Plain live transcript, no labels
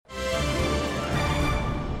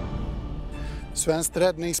Svenskt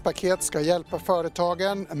räddningspaket ska hjälpa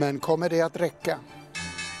företagen, men kommer det att räcka?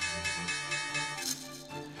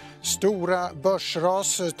 Stora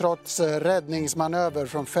börsras trots räddningsmanöver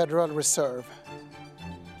från Federal Reserve.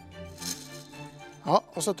 Ja,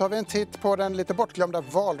 och så tar vi en titt på den lite bortglömda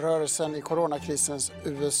valrörelsen i coronakrisens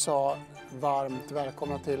USA. Varmt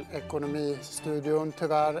välkomna till Ekonomistudion.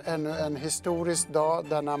 Tyvärr ännu en historisk dag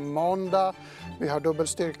denna måndag. Vi har dubbel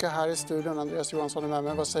styrka här i studion. Andreas Johansson är med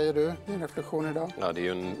mig. Vad säger du? Din reflektion idag? Ja, det är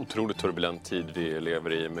ju en otroligt turbulent tid vi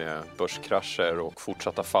lever i med börskrascher och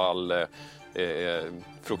fortsatta fall. Är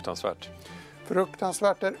fruktansvärt.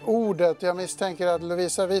 Fruktansvärt är ordet. Jag misstänker att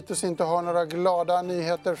Lovisa Vitus inte har några glada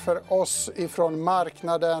nyheter för oss ifrån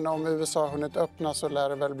marknaden. Om USA har hunnit öppna så lär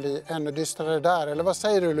det väl bli ännu dystrare där. Eller vad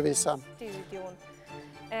säger du, Lovisa? Studion.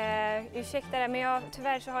 Ursäkta det, men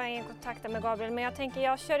tyvärr så har jag ingen kontakt med Gabriel. Men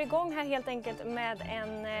jag kör igång här helt enkelt med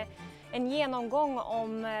en genomgång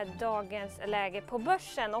om dagens läge på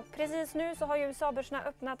börsen. Och precis nu så har ju USA-börserna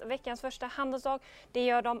öppnat veckans första handelsdag. Det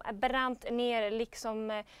gör de brant ner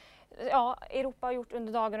liksom Europa har gjort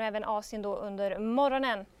under dagen och även Asien då under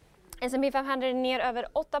morgonen. S&P 500 är ner över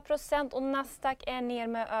 8% och Nasdaq är ner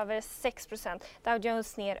med över 6%. Dow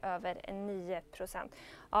Jones ner över 9%.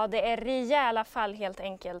 Ja, det är rejäla fall helt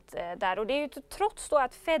enkelt där. Och det är ju trots då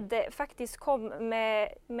att Fed faktiskt kom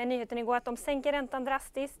med nyheten igår att de sänker räntan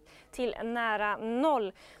drastiskt till nära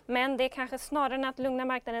noll. Men det är kanske snarare än att lugna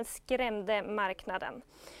marknaden skrämde marknaden.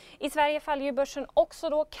 I Sverige faller ju börsen också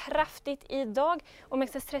då kraftigt idag.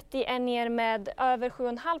 OMXS30 är ner med över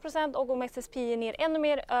 7,5% och OMXSP är ner ännu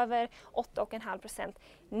mer, över 8,5%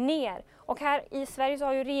 ner. Och här i Sverige så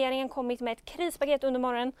har ju regeringen kommit med ett krispaket under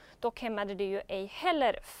morgonen. Dock hämmade det ju ej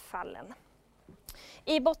heller fallen.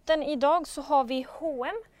 I botten idag så har vi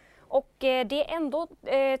H&M. Och det är ändå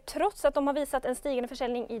trots att de har visat en stigande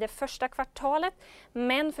försäljning i det första kvartalet.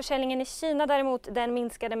 Men försäljningen i Kina däremot den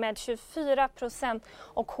minskade med 24%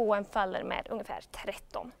 och H&M faller med ungefär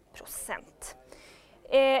 13%.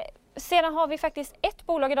 Sedan har vi faktiskt ett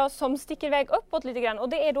bolag idag som sticker iväg uppåt lite grann och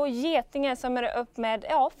det är då Getinge som är upp med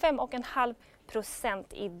 5,5%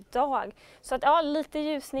 idag. Så att lite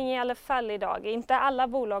ljusning i alla fall idag. Inte alla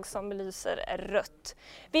bolag som belyser rött.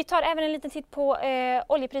 Vi tar även en liten titt på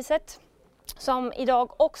oljepriset som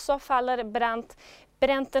idag också faller brant.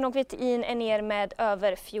 Brenten och VTI:n är ner med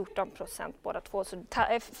över 14% båda två. Så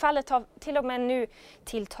fallet har till och med nu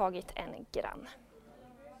tilltagit en grann.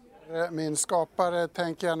 Min skapare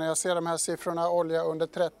tänker jag när jag ser de här siffrorna, olja under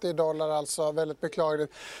 $30, alltså väldigt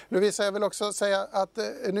beklagligt. Lovisa, jag vill också säga att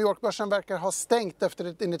New York-börsen verkar ha stängt efter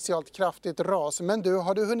ett initialt kraftigt ras. Men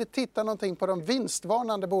har du hunnit titta någonting på de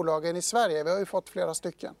vinstvarnande bolagen i Sverige? Vi har ju fått flera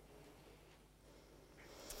stycken.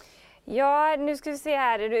 Ja, nu ska vi se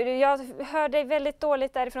här. Jag hör dig väldigt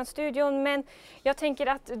dåligt därifrån studion, men jag tänker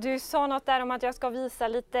att du sa något där om att jag ska visa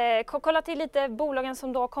kolla till lite bolagen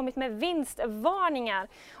som då har kommit med vinstvarningar.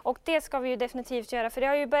 Och det ska vi ju definitivt göra, för det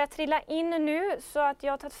har ju börjat trilla in nu, så att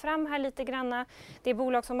jag har tagit fram här lite granna det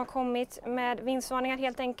bolag som har kommit med vinstvarningar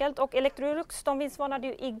helt enkelt. Och Electrolux, de vinstvarnade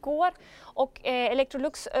ju igår och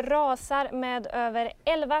Electrolux rasar med över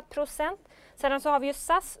 11%. Sedan så har vi ju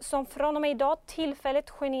SAS som från och med idag tillfälligt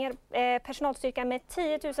skär ner personalstyrkan med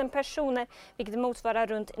 10 000 personer, vilket motsvarar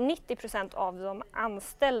runt 90% av de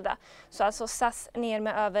anställda. Så alltså SAS ner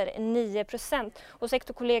med över 9%. Och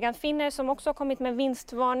sektorkollegan Finner som också har kommit med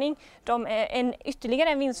vinstvarning, ytterligare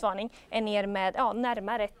en vinstvarning, är ner med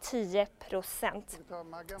närmare 10%.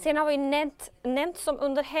 Sen har vi Nent som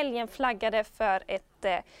under helgen flaggade för ett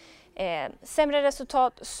sämre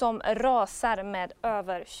resultat som rasar med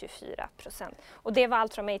över 24%. Och det var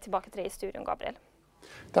allt från mig. Tillbaka till dig i studion, Gabriel.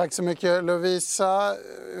 Tack så mycket, Lovisa.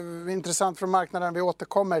 Intressant från marknaden. Vi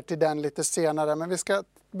återkommer till den lite senare. Men vi ska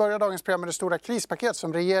börja dagens program med det stora krispaket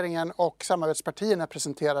som regeringen och samarbetspartierna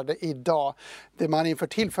presenterade idag. Det man inför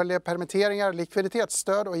tillfälliga permitteringar,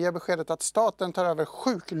 likviditetsstöd och ger beskedet att staten tar över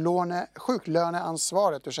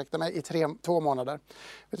sjuklöneansvaret i 2 månader.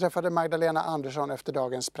 Vi träffade Magdalena Andersson efter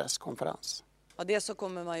dagens presskonferens. Ja, dels så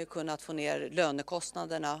kommer man ju kunna få ner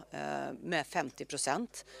lönekostnaderna med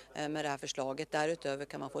 50% med det här förslaget. Därutöver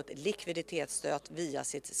kan man få ett likviditetsstöd via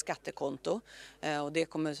sitt skattekonto och det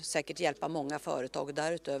kommer säkert hjälpa många företag. Och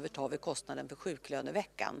därutöver tar vi kostnaden för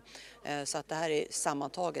sjuklöneveckan. Så att det här är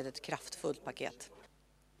sammantaget ett kraftfullt paket.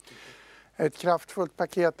 Ett kraftfullt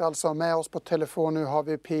paket alltså. Med oss på telefon nu har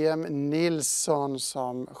vi PM Nilsson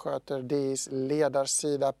som sköter DIs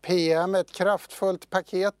ledarsida. PM, ett kraftfullt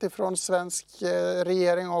paket ifrån svensk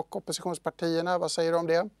regering och oppositionspartierna. Vad säger du om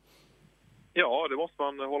det? Ja, det måste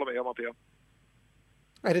man hålla med om att det är.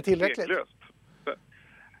 Är det tillräckligt?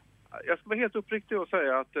 Jag ska vara helt uppriktig och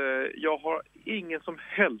säga att jag har ingen som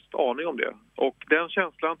helst aning om det. Och den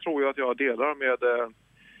känslan tror jag att jag delar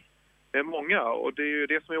med många. Och det är ju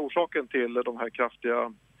det som är orsaken till de här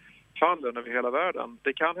kraftiga fallen över hela världen.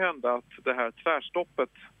 Det kan hända att det här tvärstoppet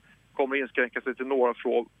kommer inskränka sig till några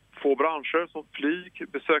få branscher som flyg,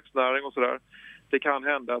 besöksnäring och sådär. Det kan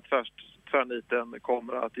hända att tvärniten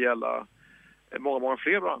kommer att gälla många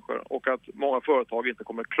fler branscher och att många företag inte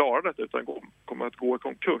kommer att klara detta utan kommer att gå i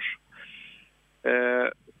konkurs.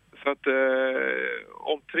 Så att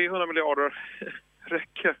om 300 miljarder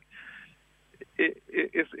räcker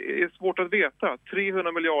är svårt att veta.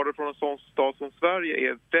 300 miljarder från en sån stad som Sverige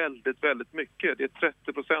är väldigt, väldigt mycket. Det är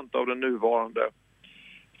 30% av den nuvarande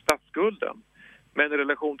statsskulden. Men i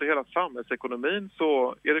relation till hela samhällsekonomin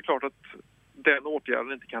så är det klart att den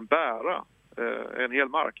åtgärden inte kan bära en hel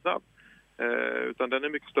marknad. Utan den är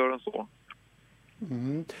mycket större än så.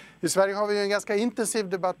 Mm. I Sverige har vi ju en ganska intensiv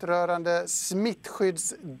debatt rörande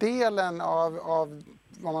smittskyddsdelen av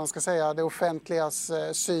vad man ska säga, det offentligas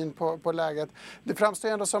syn på läget. Det framstår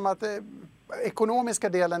ändå som att ekonomiska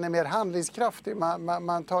delen är mer handlingskraftig.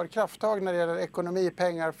 Man tar krafttag när det gäller ekonomi,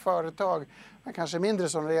 pengar, företag. Men kanske mindre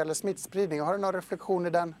så när det gäller smittspridning. Har du någon reflektion i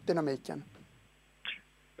den dynamiken?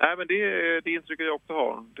 Nej, men det är det intrycket jag också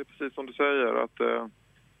har. Det är precis som du säger att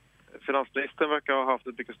finansministern verkar ha haft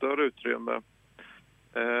ett mycket större utrymme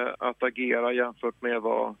att agera jämfört med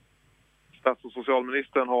vad stats- och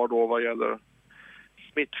socialministern har då vad gäller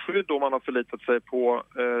smittskydd, då man har förlitat sig på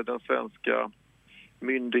den svenska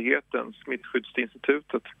myndigheten,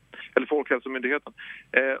 Smittskyddsinstitutet, eller Folkhälsomyndigheten.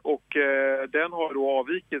 Och den har då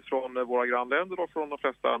avvikit från våra grannländer och från de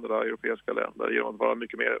flesta andra europeiska länder genom att vara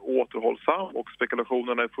mycket mer återhållsam, och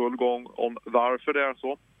spekulationerna är full gång om varför det är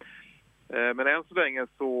så. Men än så länge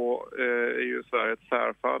så är ju Sverige ett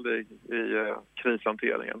särfall i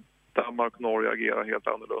krishanteringen. Danmark och Norge agerar helt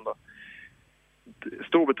annorlunda.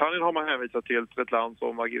 Storbritannien har man hänvisat till ett land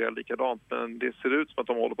som agerar likadant, men det ser ut som att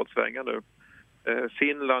de håller på att svänga nu.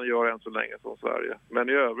 Finland gör än så länge som Sverige. Men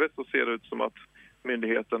i övrigt så ser det ut som att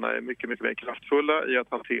myndigheterna är mycket, mycket mer kraftfulla i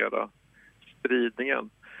att hantera spridningen.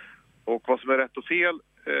 Och vad som är rätt och fel,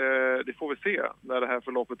 det får vi se när det här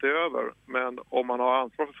förloppet är över. Men om man har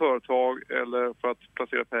ansvar för företag eller för att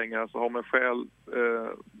placera pengar så har man skäl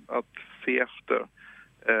att se efter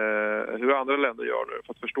hur andra länder gör nu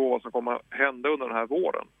för att förstå vad som kommer att hända under den här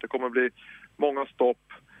våren. Det kommer att bli många stopp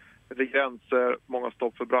vid gränser, många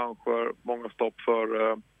stopp för branscher, många stopp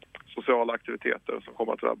för sociala aktiviteter som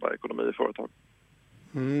kommer att drabba ekonomi i företag.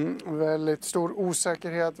 Väldigt stor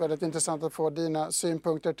osäkerhet, väldigt intressant att få dina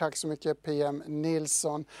synpunkter. Tack så mycket PM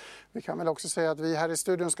Nilsson. Vi kan väl också säga att vi här i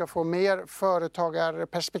studion ska få mer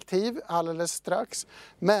företagarperspektiv alldeles strax.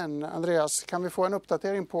 Men Andreas, kan vi få en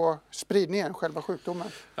uppdatering på spridningen, själva sjukdomen?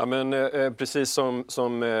 Ja, men precis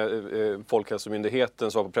som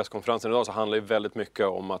Folkhälsomyndigheten sa på presskonferensen idag så handlar det väldigt mycket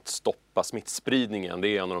om att stoppa smittspridningen. Det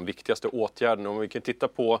är en av de viktigaste åtgärderna. Om vi kan titta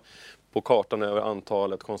på kartan över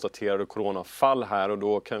antalet konstaterade coronafall här, och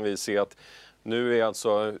då kan vi se att nu är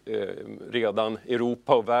alltså redan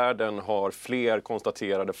Europa och världen har fler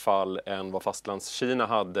konstaterade fall än vad fastlandskina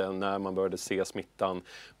hade när man började se smittan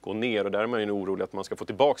gå ner, och där är man ju orolig att man ska få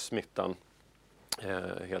tillbaka smittan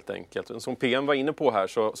helt enkelt. Som PM var inne på här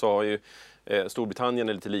så har ju Storbritannien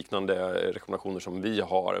lite liknande rekommendationer som vi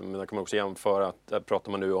har, men där kan man också jämföra att där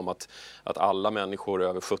pratar man nu om att alla människor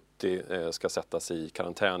över 70 ska sättas i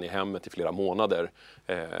karantän i hemmet i flera månader.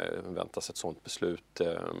 Väntas ett sådant beslut.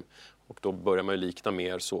 Och då börjar man ju likna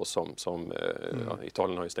mer så som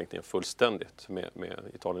Italien har ju stängt ner fullständigt.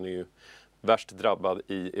 Italien är ju värst drabbad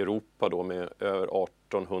i Europa då med över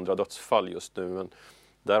 1800 dödsfall just nu. Men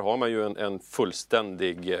där har man ju en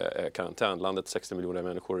fullständig karantän. Landet 60 miljoner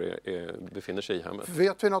människor befinner sig i hemmet.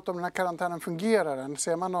 Vet vi något om den här karantänen fungerar?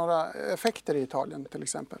 Ser man några effekter i Italien till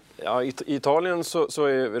exempel? Ja, i Italien så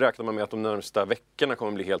räknar man med att de närmsta veckorna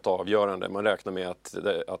kommer bli helt avgörande. Man räknar med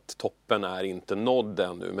att toppen är inte nådd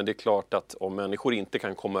ännu. Men det är klart att om människor inte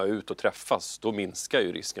kan komma ut och träffas, då minskar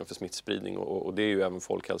ju risken för smittspridning. Och det är ju även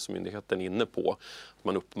Folkhälsomyndigheten inne på.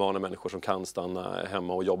 Man uppmanar människor som kan stanna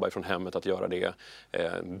hemma och jobba ifrån hemmet att göra det.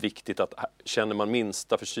 Viktigt att känner man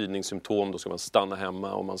minsta förkylningssymptom, då ska man stanna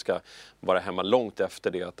hemma, och man ska vara hemma långt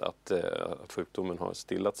efter det att sjukdomen har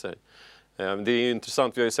stillat sig. Det är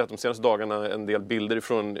intressant, vi har ju sett de senaste dagarna en del bilder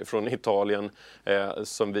från Italien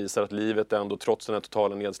som visar att livet ändå trots den här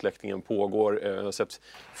totala nedsläckningen pågår. Jag har sett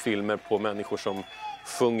filmer på människor som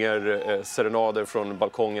sjunger serenader från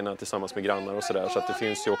balkongerna tillsammans med grannar och sådär, så att det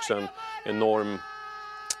finns ju också en enorm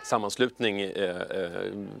sammanslutning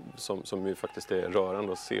som ju faktiskt är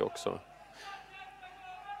rörande att se också.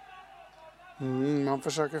 Man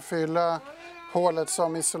försöker hålet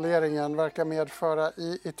som isoleringen verkar medföra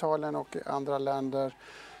i Italien och i andra länder.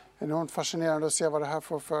 Enormt fascinerande att se vad det här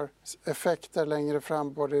får för effekter längre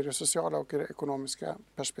fram, både i det sociala och i det ekonomiska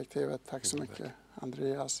perspektivet. Tack så mycket,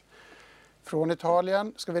 Andreas. Från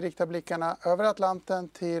Italien ska vi rikta blickarna över Atlanten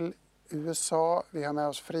till USA. Vi har med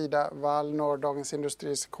oss Frida Wallnor, Dagens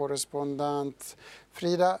Industris korrespondent.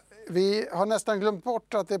 Frida, vi har nästan glömt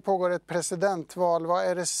bort att det pågår ett presidentval. Vad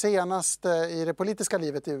är det senaste i det politiska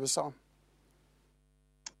livet i USA?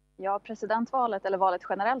 Ja, presidentvalet eller valet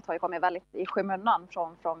generellt har ju kommit väldigt i skymundan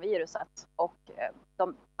från viruset. Och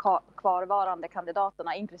de kvarvarande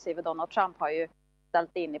kandidaterna, inklusive Donald Trump, har ju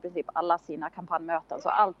ställt in i princip alla sina kampanjmöten. Så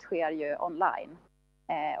allt sker ju online.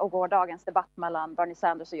 Och gårdagens debatt mellan Bernie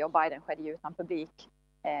Sanders och Joe Biden skedde ju utan publik.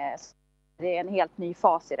 Det är en helt ny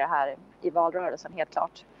fas i det här i valrörelsen, helt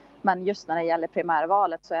klart. Men just när det gäller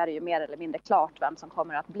primärvalet så är det ju mer eller mindre klart vem som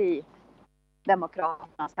kommer att bli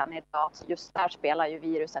Demokraternas kandidat. Just där spelar ju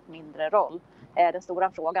viruset mindre roll. Den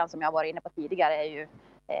stora frågan som jag var inne på tidigare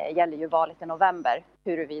gäller ju valet i november.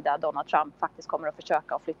 Huruvida Donald Trump faktiskt kommer att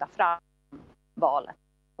försöka att flytta fram valet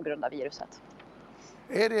på grund av viruset.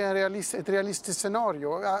 Är det ett realistiskt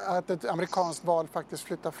scenario att ett amerikanskt val faktiskt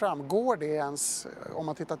flyttar fram? Går det ens om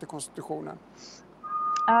man tittar till konstitutionen?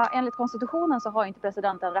 Enligt konstitutionen så har inte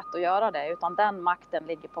presidenten rätt att göra det, utan den makten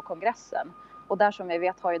ligger på kongressen. Och där som vi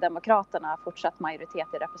vet har ju Demokraterna fortsatt majoritet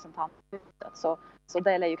i representanthuset. Så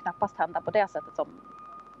det lär ju knappast hända på det sättet som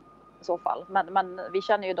i så fall. Men vi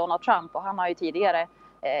känner ju Donald Trump och han har ju tidigare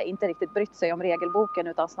inte riktigt brytt sig om regelboken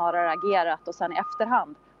utan snarare agerat och sen i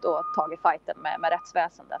efterhand då tagit fighten med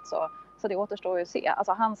rättsväsendet. Så det återstår ju att se.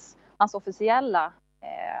 Alltså hans officiella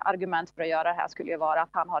argument för att göra det här skulle ju vara att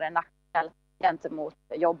han har en nackdel gentemot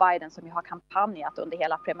Joe Biden som ju har kampanjat under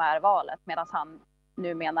hela primärvalet, medan han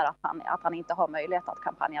nu menar att han inte har möjlighet att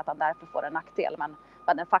kampanja, att han därför får en nackdel. Men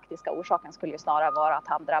den faktiska orsaken skulle ju snarare vara att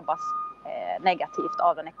han drabbas negativt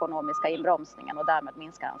av den ekonomiska inbromsningen och därmed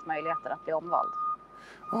minskar hans möjligheter att bli omvald.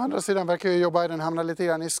 Å andra sidan verkar ju Joe Biden hamna lite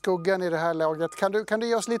grann i skuggan i det här läget. Kan du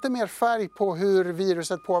ge oss lite mer färg på hur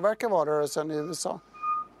viruset påverkar valrörelsen i USA?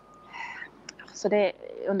 Så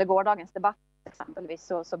under gårdagens debatt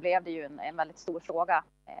exempelvis så blev det ju en väldigt stor fråga.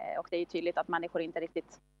 Och det är ju tydligt att människor inte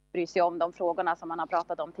riktigt bryr sig om de frågorna som man har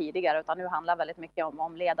pratat om tidigare, utan nu handlar väldigt mycket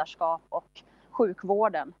om ledarskap och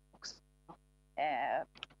sjukvården också.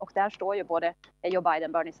 Och där står ju både Joe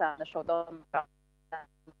Biden, Bernie Sanders och de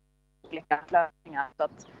olika lösningar. Så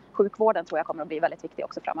att sjukvården tror jag kommer att bli väldigt viktig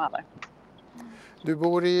också framöver. Du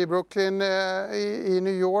bor i Brooklyn i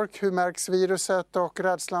New York. Hur märks viruset och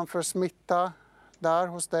rädslan för smitta där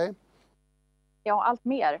hos dig? Ja, allt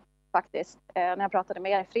mer faktiskt. När jag pratade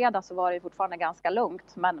med er i fredag så var det fortfarande ganska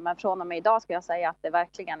lugnt. Men från och med idag ska jag säga att det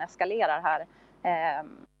verkligen eskalerar här.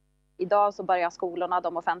 Idag så börjar skolorna,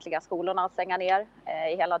 de offentliga skolorna att stänga ner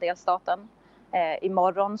i hela delstaten.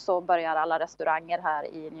 Imorgon så börjar alla restauranger här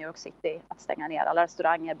i New York City att stänga ner. Alla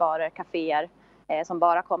restauranger, barer, kaféer som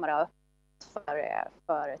bara kommer att öppna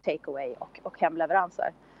för takeaway och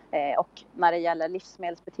hemleveranser. Och när det gäller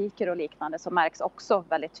livsmedelsbutiker och liknande så märks också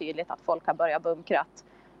väldigt tydligt att folk har börjat bunkrat.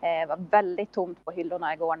 Det var väldigt tomt på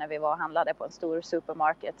hyllorna igår när vi var och handlade på en stor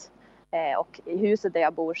supermarket. Och i huset där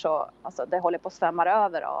jag bor så alltså, det håller på att svämma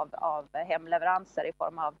över av hemleveranser i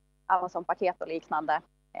form av Amazon-paket och liknande.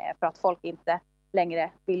 För att folk inte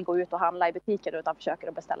längre vill gå ut och handla i butiker utan försöker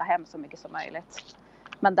att beställa hem så mycket som möjligt.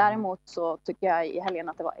 Men däremot så tycker jag i helgen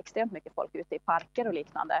att det var extremt mycket folk ute i parker och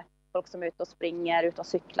liknande. Folk som är ute och springer, ute och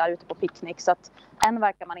cyklar, ute på picknick. Så att än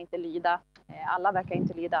verkar man inte lyda, alla verkar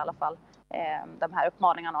inte lyda i alla fall, de här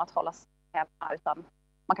uppmaningarna att hålla sig hemma. Utan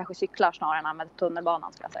man kanske cyklar snarare än använder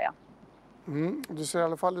tunnelbanan ska jag säga. Du ser i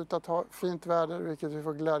alla fall ut att ha fint väder, vilket vi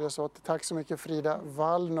får glädjas åt. Tack så mycket Frida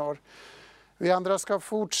Wallnor. Vi andra ska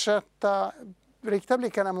fortsätta rikta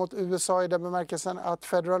blickarna mot USA i den bemärkelsen att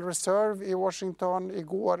Federal Reserve i Washington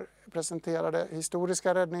igår presenterade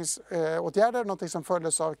historiska räddningsåtgärder, något som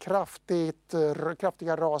följdes av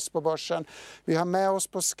kraftiga ras på börsen. Vi har med oss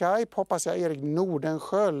på Skype, hoppas jag, Erik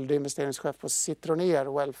Nordenskjöld, investeringschef på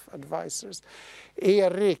Citroner Wealth Advisors.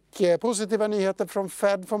 Erik, positiva nyheter från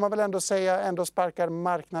Fed får man väl ändå säga ändå sparkar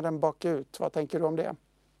marknaden bakut. Vad tänker du om det?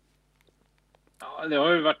 Ja, det har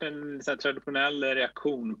ju varit en så här traditionell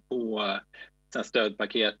reaktion på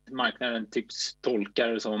stödpaket. Marknaden tycks tolka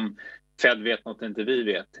det som Fed vet något inte vi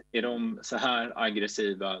vet. Är de så här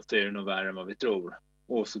aggressiva så är det nog värre än vad vi tror.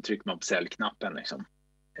 Och så trycker man på säljknappen. Liksom.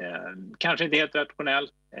 Kanske inte helt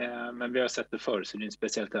rationellt, men vi har sett det förr så det är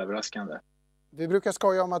speciellt överraskande. Vi brukar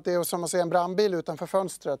skoja om att det är som att se en brandbil utanför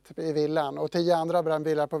fönstret i villan och 10 andra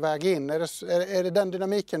brandbilar på väg in. Är det den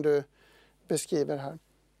dynamiken du beskriver här?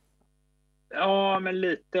 Ja, men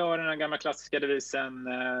lite av den här gamla klassiska devisen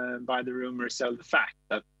by the rumor, sell the fact.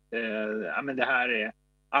 Att, ja, men det här är,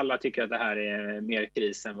 alla tycker att det här är mer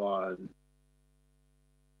kris än vad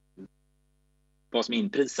som är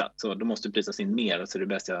inprisat. Så då måste prisas in mer och så är det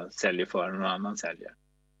bäst jag säljer för någon annan säljer.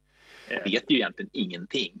 Jag vet ju egentligen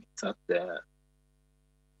ingenting. Så att,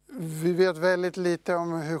 Vi vet väldigt lite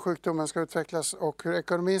om hur sjukdomen ska utvecklas och hur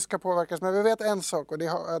ekonomin ska påverkas. Men vi vet en sak och det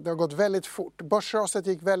har gått väldigt fort. Börsraset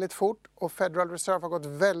gick väldigt fort och Federal Reserve har gått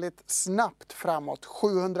väldigt snabbt framåt.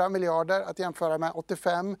 700 miljarder att jämföra med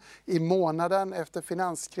 85 i månaden efter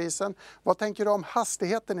finanskrisen. Vad tänker du om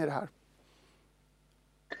hastigheten i det här?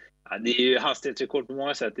 Ja, det är ju hastighetsrekord på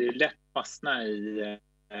många sätt. Det är lätt att fastna i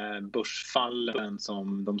börsfallen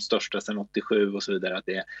som de största sedan 87 och så vidare, att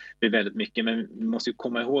det blir väldigt mycket. Men vi måste ju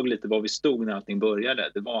komma ihåg lite var vi stod när allting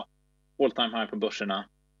började. Det var all time high på börserna.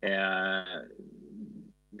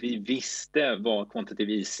 Vi visste vad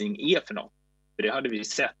quantitative easing är för något. För det hade vi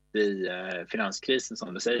sett i finanskrisen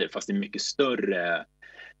som du säger, fast det är mycket större.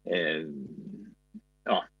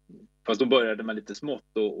 Fast då började man lite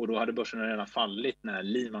smått och då hade börsen redan fallit när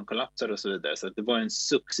Lehman kollapsade och så vidare. Så att det var en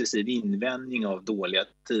successiv invändning av dåliga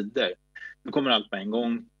tider. Nu kommer allt på en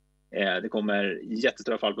gång. Det kommer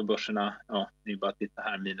jättestora fall på börserna. Ja, det är bara att titta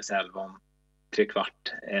här, -11 om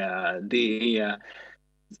 3/4. Det är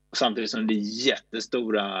samtidigt som det är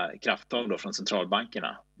jättestora krafttag då från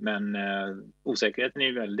centralbankerna. Men osäkerheten är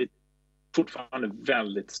ju fortfarande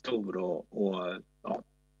väldigt stor och ja.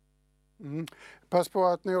 Pass på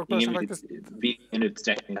att New York-börsen faktiskt... Vilken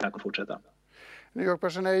utsträckning det här kommer fortsätta. New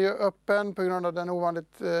York-börsen är ju öppen på grund av den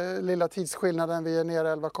ovanligt lilla tidsskillnaden. Vi är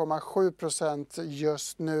nere 11,7%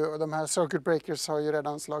 just nu och de här circuit breakers har ju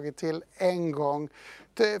redan slagit till en gång.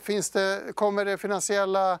 Kommer det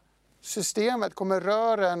finansiella systemet, kommer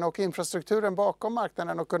rören och infrastrukturen bakom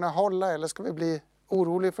marknaden att kunna hålla, eller ska vi bli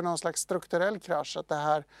oroliga för någon slags strukturell krasch, att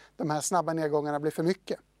de här snabba nedgångarna blir för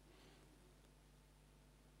mycket?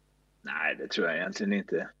 Nej, det tror jag egentligen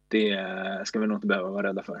inte. Det ska vi nog inte behöva vara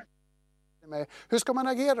rädda för. Hur ska man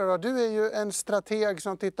agera då? Du är ju en strateg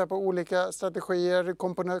som tittar på olika strategier,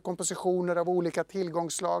 kompositioner av olika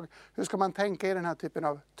tillgångslag. Hur ska man tänka i den här typen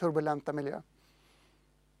av turbulenta miljö?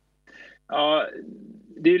 Ja,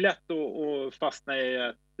 det är lätt att fastna i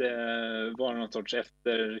att vara någon sorts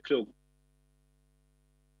efterklok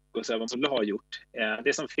och se vad man skulle ha gjort.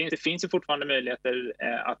 Det finns ju fortfarande möjligheter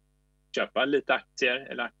att köpa lite aktier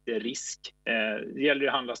eller aktierisk. Det gäller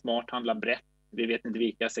att handla smart, handla brett. Vi vet inte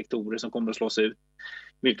vilka sektorer som kommer att slås ut,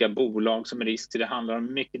 vilka bolag som är risk. Så det handlar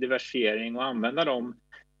om mycket diversifiering och använda de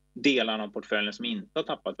delarna av portföljen som inte har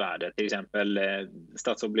tappat värde. Till exempel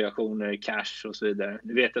statsobligationer, cash och så vidare.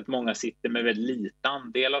 Vi vet att många sitter med väldigt lite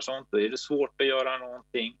andelar och sånt. Då är det svårt att göra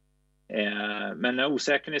någonting. Men när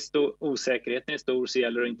osäkerheten är stor så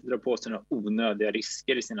gäller det att inte dra på sig några onödiga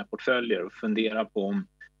risker i sina portföljer och fundera på om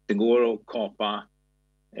det går att kapa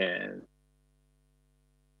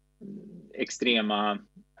extrema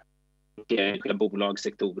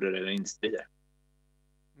bolagssektorer eller industrier.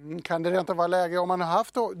 Kan det rent av vara läge, om man har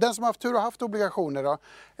haft, den som har haft tur och haft obligationer då,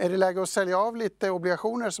 är det läge att sälja av lite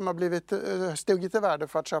obligationer som har stigit i värde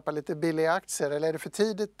för att köpa lite billiga aktier, eller är det för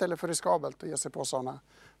tidigt eller för riskabelt att ge sig på sådana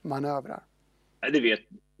manövrar?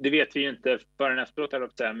 Det vet vi ju inte förrän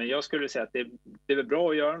efteråt, men jag skulle säga att det är bra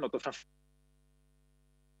att göra något och framförallt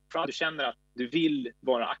du känner att du vill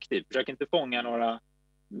vara aktiv. Försök inte fånga några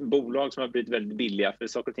bolag som har blivit väldigt billiga, för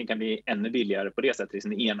saker och ting kan bli ännu billigare på det sättet,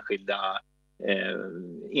 liksom enskilda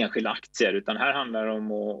aktier, utan här handlar det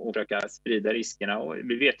om att försöka sprida riskerna. Och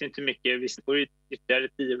vi vet inte hur mycket, vi får ju ytterligare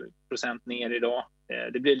 10% ner idag.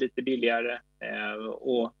 Det blir lite billigare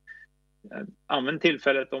och använd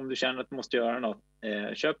tillfället om du känner att du måste göra något.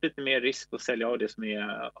 Köp lite mer risk och sälja av det som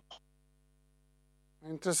är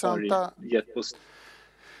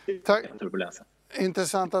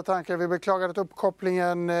Intressanta tankar. Vi beklagar att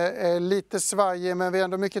uppkopplingen är lite svajig, men vi är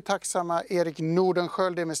ändå mycket tacksamma. Erik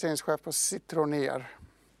Nordenskjöld, investeringschef på Citroner.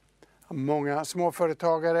 Många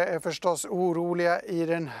småföretagare är förstås oroliga i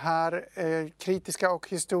den här kritiska och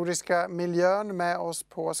historiska miljön. Med oss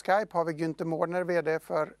på Skype har vi Günther Mårder, vd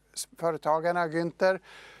för Företagarna. Günther,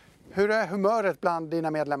 hur är humöret bland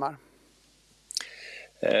dina medlemmar?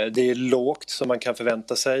 Det är lågt som man kan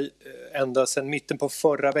förvänta sig. Ända sedan mitten på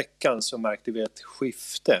förra veckan så märkte vi ett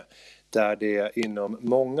skifte där det inom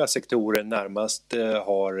många sektorer närmast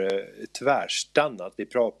har tvärstannat. Vi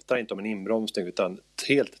pratar inte om en inbromsning utan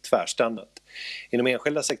helt tvärstannat. Inom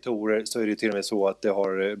enskilda sektorer så är det till och med så att det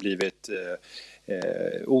har blivit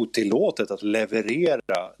otillåtet att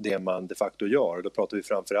leverera det man de facto gör. Då pratar vi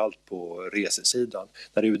framförallt på resesidan.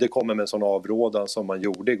 När UD kommer med en sån avrådan som man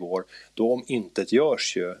gjorde igår, då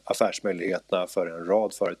omintetgörs ju affärsmöjligheterna för en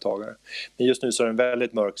rad företagare. Men just nu så är det en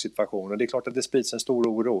väldigt mörk situation och det är klart att det sprids en stor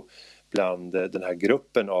oro bland den här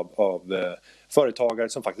gruppen av företagare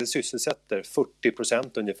som faktiskt sysselsätter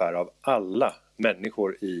 40% ungefär av alla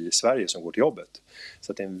människor i Sverige som går till jobbet.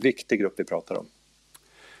 Så det är en viktig grupp vi pratar om.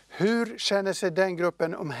 Hur känner sig den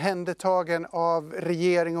gruppen omhändertagen av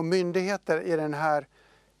regering och myndigheter i den här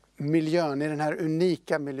miljön, i den här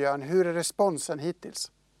unika miljön? Hur är responsen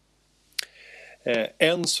hittills?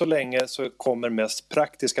 Än så länge så kommer mest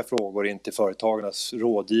praktiska frågor in till företagarnas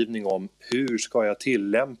rådgivning om hur ska jag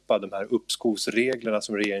tillämpa de här uppskovsreglerna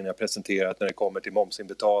som regeringen har presenterat när det kommer till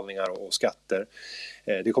momsinbetalningar och skatter.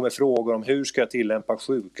 Det kommer frågor om hur ska jag tillämpa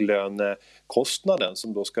sjuklönekostnaden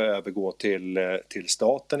som då ska övergå till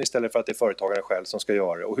staten istället för att det är företagaren själv som ska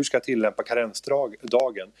göra det. Och hur ska jag tillämpa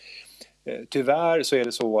karensdagen? Tyvärr så är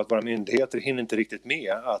det så att våra myndigheter hinner inte riktigt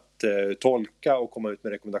med att tolka och komma ut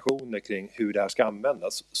med rekommendationer kring hur det här ska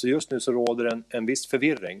användas. Så just nu så råder en viss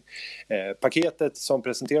förvirring. Paketet som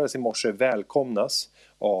presenterades i morse välkomnas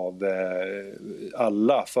av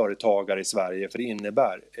alla företagare i Sverige för det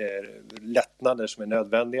innebär lättnader som är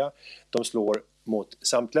nödvändiga. De slår mot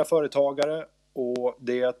samtliga företagare. Och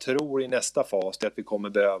det jag tror i nästa fas är att vi kommer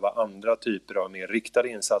behöva andra typer av mer riktade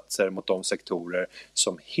insatser mot de sektorer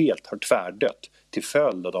som helt har tvärdött till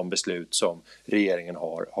följd av de beslut som regeringen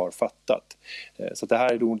har fattat. Så det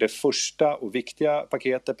här är nog det första och viktiga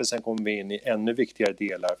paketet, men sen kommer vi in i ännu viktigare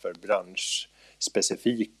delar för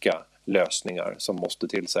branschspecifika lösningar som måste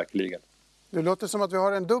till säkerligen. Det låter som att vi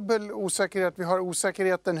har en dubbel osäkerhet. Vi har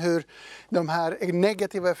osäkerheten hur de här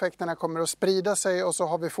negativa effekterna kommer att sprida sig och så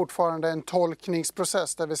har vi fortfarande en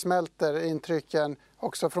tolkningsprocess där vi smälter intrycken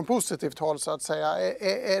också från positivt håll så att säga.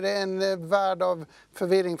 Är det en värld av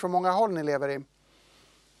förvirring från många håll ni lever i?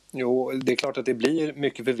 Jo, det är klart att det blir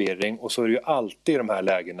mycket förvirring och så är det ju alltid i de här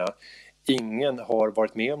lägena. Ingen har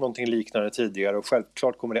varit med om någonting liknande tidigare och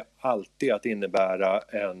självklart kommer det alltid att innebära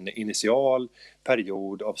en initial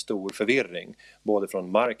period av stor förvirring. Både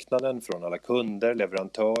från marknaden, från alla kunder,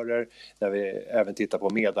 leverantörer. När vi även tittar på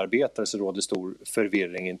medarbetare så råder stor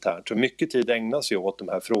förvirring internt. Så mycket tid ägnas ju åt de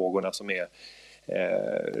här frågorna som är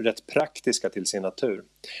rätt praktiska till sin natur.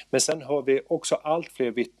 Men sen har vi också allt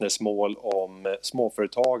fler vittnesmål om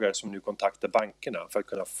småföretagare som nu kontaktar bankerna för att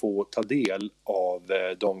kunna få ta del av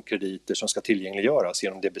de krediter som ska tillgängliggöras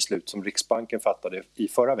genom det beslut som Riksbanken fattade i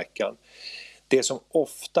förra veckan. Det som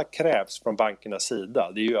ofta krävs från bankernas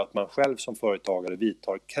sida det är ju att man själv som företagare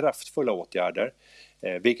vidtar kraftfulla åtgärder.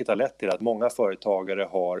 Vilket har lett till att många företagare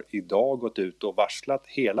har idag gått ut och varslat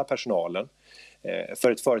hela personalen.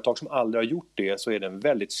 För ett företag som aldrig har gjort det så är det en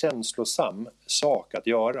väldigt känslosam sak att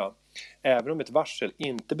göra. Även om ett varsel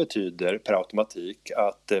inte betyder per automatik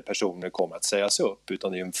att personer kommer att sägas upp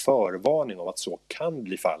utan det är en förvarning om att så kan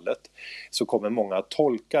bli fallet så kommer många att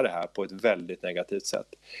tolka det här på ett väldigt negativt sätt.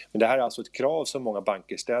 Men det här är alltså ett krav som många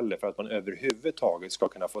banker ställer för att man överhuvudtaget ska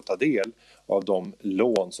kunna få ta del av de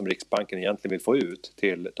lån som Riksbanken egentligen vill få ut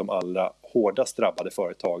till de allra hårdast drabbade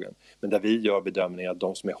företagen. Men där vi gör bedömningen att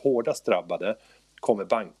de som är hårdast drabbade kommer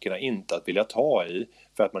bankerna inte att vilja ta i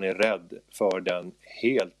för att man är rädd för den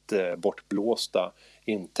helt bortblåsta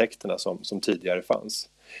intäkterna som tidigare fanns.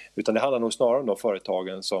 Utan det handlar nog snarare om de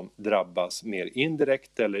företagen som drabbas mer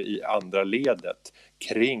indirekt eller i andra ledet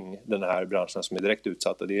kring den här branschen som är direkt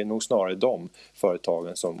utsatta. Det är nog snarare de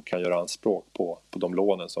företagen som kan göra anspråk på de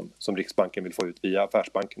lånen som Riksbanken vill få ut via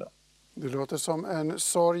affärsbankerna. Det låter som en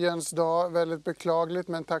sorgens dag, väldigt beklagligt,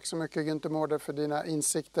 men tack så mycket Günther Mårder för dina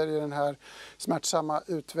insikter i den här smärtsamma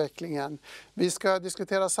utvecklingen. Vi ska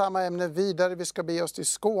diskutera samma ämne vidare, vi ska bege oss till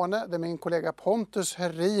Skåne där min kollega Pontus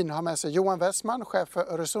Herrin har med sig Johan Westman, chef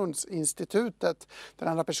för Öresundsinstitutet. Den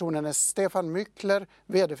andra personen är Stefan Myckler,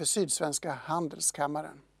 vd för Sydsvenska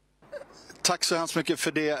handelskammaren. Tack så hemskt mycket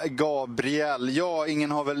för det, Gabriel. Ja,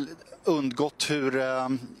 ingen har väl undgått hur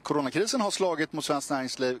coronakrisen har slagit mot svenskt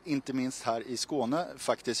näringsliv, inte minst här i Skåne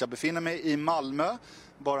faktiskt. Jag befinner mig i Malmö,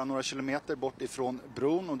 bara några kilometer bort ifrån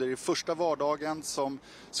bron, och det är den första vardagen som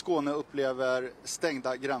Skåne upplever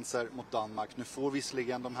stängda gränser mot Danmark. Nu får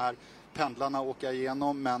visserligen de här pendlarna åka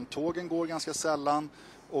igenom, men tågen går ganska sällan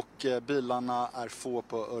och bilarna är få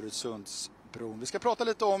på Öresundsbron. Vi ska prata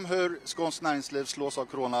lite om hur Skåns näringsliv slås av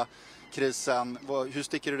coronakrisen. Hur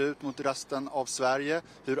sticker det ut mot resten av Sverige?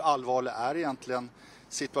 Hur allvarlig är egentligen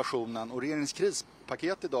situationen? Och regeringens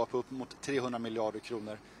krispaket idag på upp mot 300 miljarder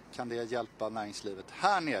kronor. Kan det hjälpa näringslivet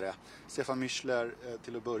här nere? Stefan Myckler,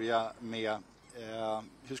 till att börja med,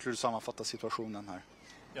 hur skulle du sammanfatta situationen här?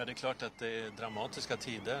 Ja, det är klart att det är dramatiska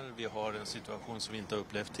tider. Vi har en situation som vi inte har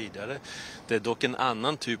upplevt tidigare. Det är dock en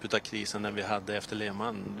annan typ av kris än den vi hade efter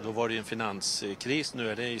Lehman. Då var det ju en finanskris. Nu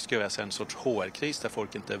är det, ska jag säga, en sorts HR-kris där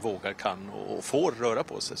folk inte vågar, kan och får röra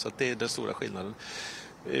på sig. Så att det är den stora skillnaden.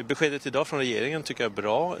 Beskedet idag från regeringen tycker jag är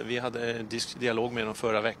bra. Vi hade dialog med dem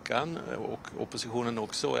förra veckan och oppositionen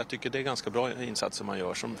också. Jag tycker det är ganska bra insatser man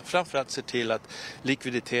gör som framförallt ser till att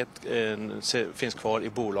likviditet finns kvar i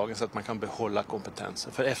bolagen så att man kan behålla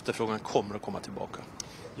kompetensen. För efterfrågan kommer att komma tillbaka.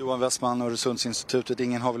 Johan Westman, Öresundsinstitutet.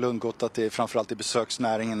 Ingen har väl undgått att det är framförallt i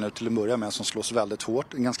besöksnäringen nu till att börja med som slås väldigt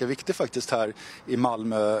hårt. Ganska viktigt faktiskt här i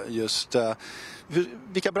Malmö just.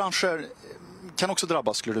 Vilka branscher kan också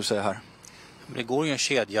drabbas skulle du säga här? Det går ju en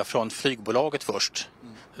kedja från flygbolaget först.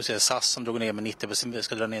 Du ser SAS som drog ner med 90%,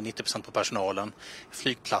 ska dra ner 90% på personalen.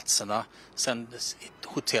 Flygplatserna, sen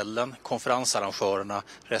hotellen, konferensarrangörerna,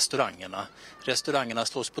 restaurangerna. Restaurangerna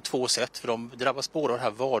slås på två sätt för de drabbas både av det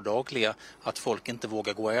här vardagliga att folk inte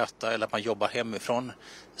vågar gå och äta eller att man jobbar hemifrån.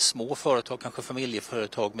 Små företag, kanske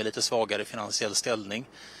familjeföretag med lite svagare finansiell ställning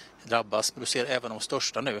drabbas, men du ser även de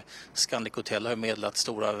största nu. Scandic Hotel har meddelat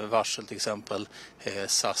stora varsel till exempel,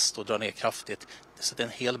 SAS då drar ner kraftigt. Så en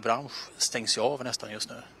hel bransch stängs ju av nästan just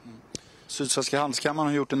nu. Sydsvenska handelskammaren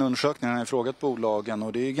har gjort en undersökning när de har frågat bolagen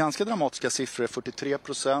och det är ganska dramatiska siffror.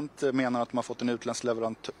 43% menar att de har fått en utländsk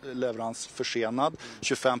leverans försenad.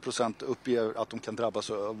 25% uppger att de kan drabbas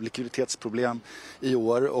av likviditetsproblem i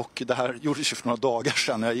år och det här gjordes ju för några dagar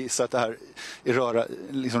sedan. Jag gissar att det här är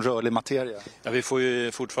liksom rörlig materia. Ja, vi får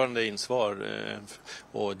ju fortfarande in svar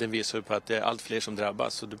och det visar ju på att det är allt fler som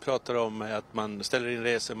drabbas. Så du pratar om att man ställer in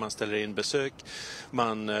resor, man ställer in besök,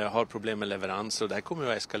 man har problem med leveranser och det här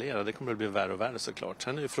kommer att eskalera. Det kommer att bli värre och värre såklart.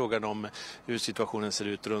 Sen är ju frågan om hur situationen ser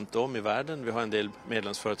ut runt om i världen. Vi har en del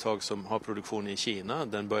medlemsföretag som har produktion i Kina.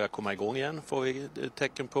 Den börjar komma igång igen, får vi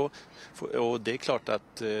tecken på. Och det är klart att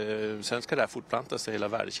sen ska det här fortplanta sig hela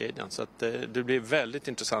värdekedjan. Så att det blir väldigt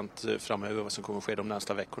intressant framöver vad som kommer att ske de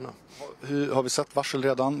nästa veckorna. Har vi sett varsel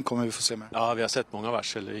redan? Kommer vi få se mer? Ja, vi har sett många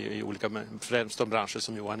varsel i olika, främst de branscher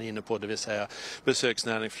som Johan är inne på, det vill säga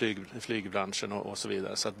besöksnäring, flygbranschen och så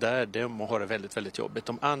vidare. Så att det har det väldigt, väldigt jobbigt.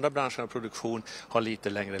 De andra branscherna produktion har lite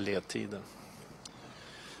längre ledtider.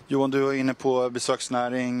 Johan, du är inne på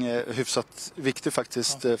besöksnäring, hyfsat viktig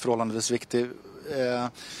faktiskt, förhållandevis viktig.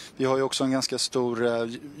 Vi har ju också en ganska stor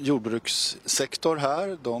jordbrukssektor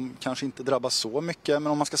här. De kanske inte drabbas så mycket,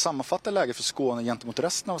 men om man ska sammanfatta läget för Skåne gentemot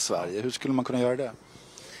resten av Sverige, hur skulle man kunna göra det?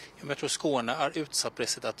 Jag tror Skåne är utsatt på det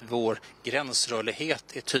sättet att vår gränsrörlighet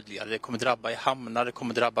är tydligare. Det kommer drabba i hamnar, det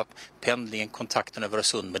kommer drabba pendlingen, kontakten över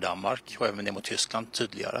Öresund med Danmark och även ner mot Tyskland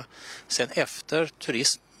tydligare. Sen efter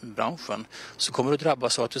turismbranschen så kommer det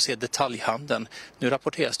drabbas av att du ser detaljhandeln. Nu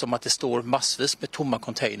rapporteras det om att det står massvis med tomma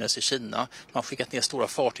containers i Kina. Man har skickat ner stora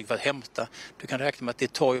fartyg för att hämta. Du kan räkna med att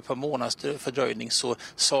det tar ju ett par månaders fördröjning så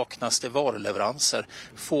saknas det varuleveranser.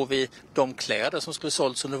 Får vi de kläder som skulle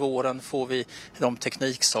sålts under våren, får vi de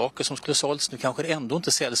tekniksaker som skulle sålts. Nu kanske det ändå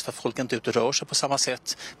inte säljs för att folk inte är ute och rör sig på samma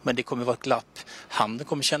sätt. Men det kommer vara ett glapp. Handeln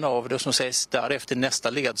kommer känna av det och som sägs därefter nästa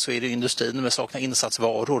led så är det industrin med saknar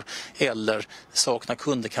insatsvaror eller saknar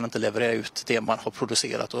kunder kan inte leverera ut det man har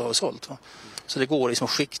producerat och har sålt. Så det går liksom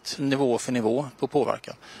skikt, nivå för nivå på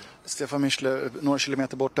påverkan. Stefan Mischle, några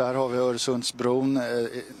kilometer bort där har vi Öresundsbron.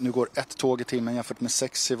 Nu går ett tåg i timmen jämfört med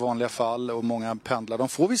 6 i vanliga fall och många pendlar. De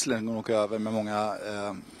får visserligen åka över men många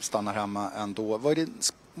stannar hemma ändå. Vad är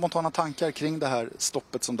det spontana tankar kring det här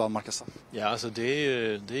stoppet som Danmark har satt? Ja, alltså det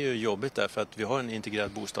är ju jobbigt därför att vi har en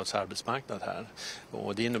integrerad bostads- och arbetsmarknad här.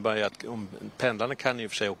 Och det innebär ju att pendlarna kan ju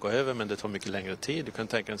för sig åka över men det tar mycket längre tid. Du kan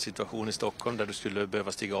tänka dig en situation i Stockholm där du skulle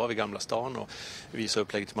behöva stiga av i Gamla stan och visa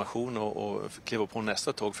upp legitimation och kliva på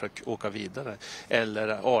nästa tåg för att åka vidare. Eller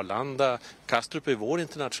Arlanda, Kastrup är vår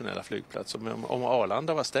internationella flygplats. Om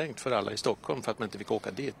Arlanda var stängt för alla i Stockholm för att man inte fick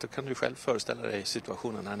åka dit, då kan du själv föreställa dig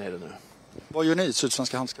situationen här nere nu. Vad gör ni,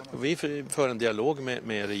 Sydsvenska handelskammaren? Vi för en dialog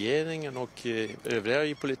med regeringen och övriga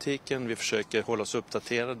i politiken. Vi försöker hålla oss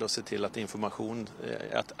uppdaterade och se till att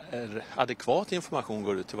adekvat information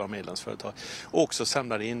går ut till våra medlemsföretag. Och också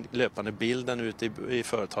samlar in löpande bilden ute i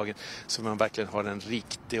företagen så man verkligen har en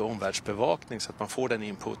riktig omvärldsbevakning så att man får den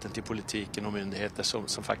inputen till politiken och myndigheter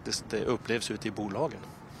som faktiskt upplevs ute i bolagen.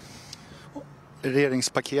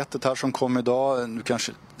 Regeringspaketet här som kom idag, nu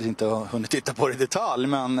kanske inte har hunnit titta på det i detalj,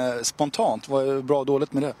 men spontant, vad är bra och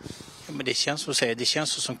dåligt med det? Ja, men det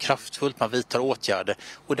känns som kraftfullt, man vidtar åtgärder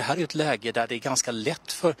och det här är ett läge där det är ganska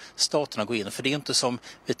lätt för staterna att gå in, för det är inte som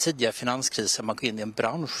vid tidigare finanskriser man går in i en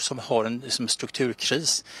bransch som har en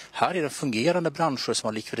strukturkris. Här är det fungerande branscher som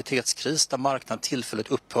har likviditetskris där marknaden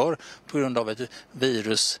tillfälligt upphör på grund av ett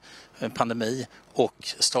virus pandemi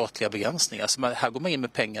och statliga begränsningar. Så här går man in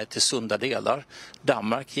med pengar till sunda delar.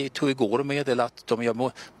 Danmark tog igår och meddelade att de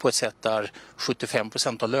gör på ett sätt där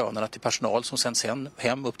 75% av lönerna till personal som sänds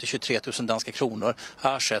hem upp till 23 000 danska kronor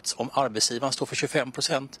ersätts om arbetsgivaren står för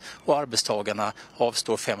 25% och arbetstagarna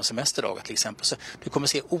avstår 5 semesterdagar till exempel. Så du kommer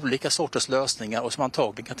se olika sorters lösningar och som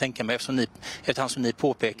antagligen kan tänka mig eftersom som ni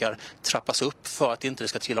påpekar trappas upp för att inte det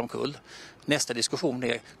ska trilla omkull. Nästa diskussion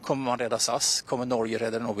är, kommer man rädda SAS? Kommer Norge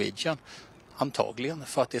rädda Norwegian? Antagligen,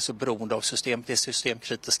 för att det är så beroende av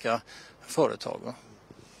systemkritiska företag.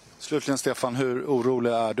 Slutligen Stefan, hur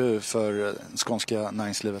orolig är du för skånska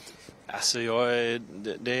näringslivet? Alltså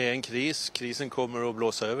det är en kris. Krisen kommer att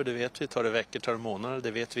blåsa över, det vet vi. Tar det veckor, tar det månader,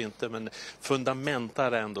 det vet vi inte. Men fundamenta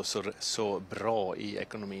är ändå så bra i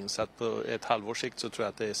ekonomin. Så att på ett halvårs sikt så tror jag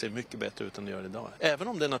att det ser mycket bättre ut än det gör idag. Även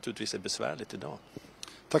om det naturligtvis är besvärligt idag.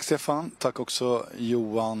 Tack Stefan, tack också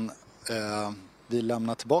Johan. Vi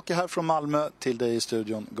lämnar tillbaka här från Malmö till dig i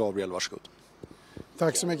studion. Gabriel, varsågod.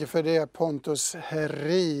 Tack så mycket för det, Pontus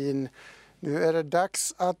Herrin. Nu är det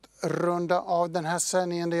dags att runda av den här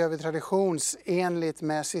sändningen. Det gör vi traditionsenligt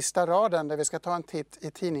med sista raden där vi ska ta en titt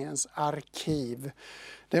i tidningens arkiv.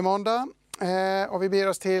 Det är måndag och vi beger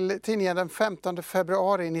oss till tidningen den 15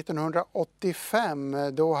 februari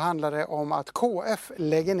 1985. Då handlar det om att KF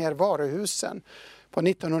lägger ner varuhusen. På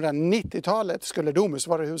 1990-talet skulle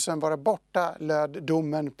Domusvaruhusen vara borta, löd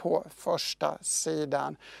domen på första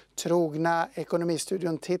sidan. Trogna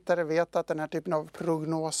Ekonomistudion tittare vet att den här typen av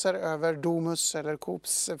prognoser över Domus eller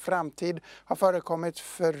Coops framtid har förekommit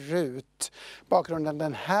förut. Bakgrunden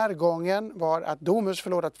den här gången var att Domus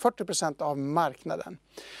förlorat 40% av marknaden.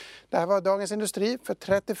 Det här var Dagens Industri för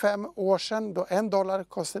 35 år sedan då $1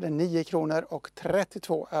 kostade 9 kronor och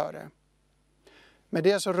 32 öre. Med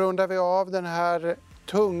det så rundar vi av den här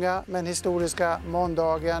tunga men historiska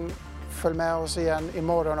måndagen. Följ med oss igen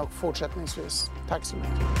imorgon och fortsättningsvis. Tack så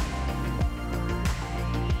mycket.